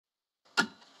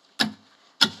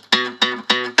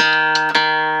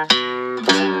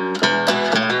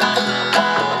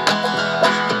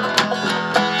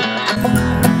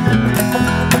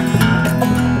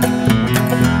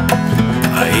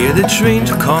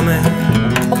coming,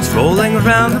 it's rolling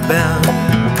around the bend.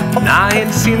 And I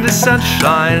ain't seen the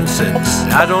sunshine since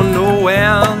I don't know when.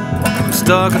 I'm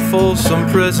stuck at Folsom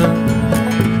prison,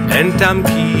 and time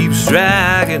keeps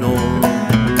dragging on.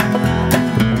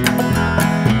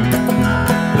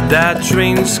 But that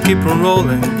train's keep on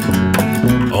rolling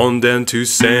on down to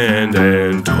San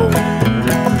Antonio.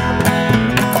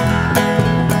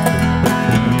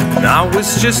 I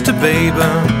was just a baby,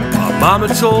 my mama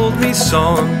told me,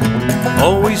 son,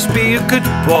 always be a good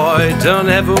boy, don't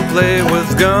ever play with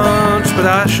guns. But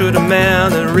I should have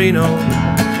man in Reno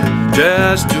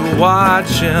just to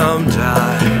watch him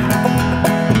die.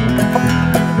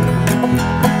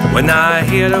 When I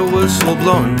hear the whistle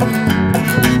blowing,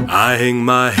 I hang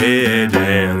my head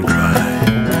and cry.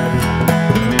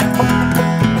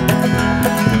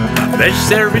 I bet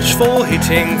they're rich for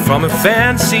eating from a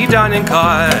fancy dining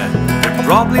car. They're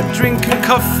probably drinking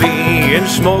coffee and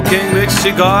smoking big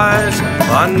cigars.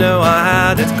 I know I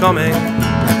had it coming,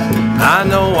 I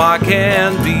know I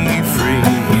can be free.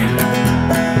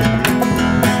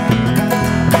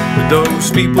 But those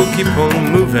people keep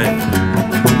on moving,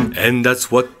 and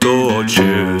that's what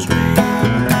tortures me.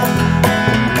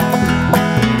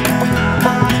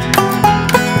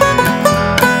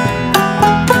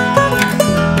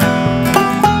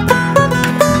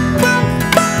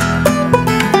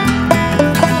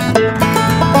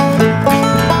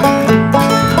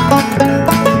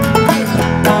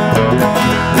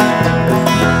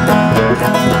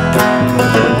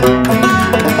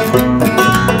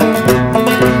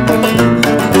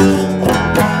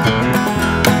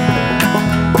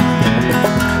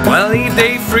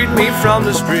 They freed me from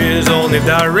this prison. If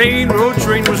that railroad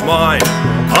train was mine,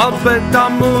 I'll bet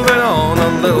I'm moving on a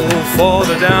little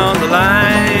further down the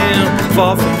line.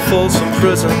 Far from Folsom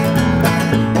prison,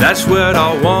 that's where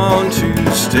I want to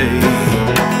stay.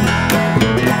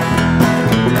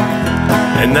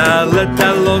 And I let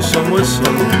that lonesome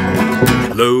whistle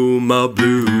blow my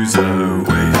blues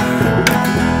away.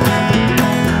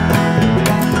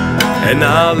 And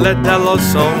I let that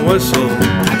lonesome whistle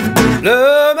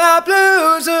blow my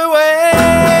blues away.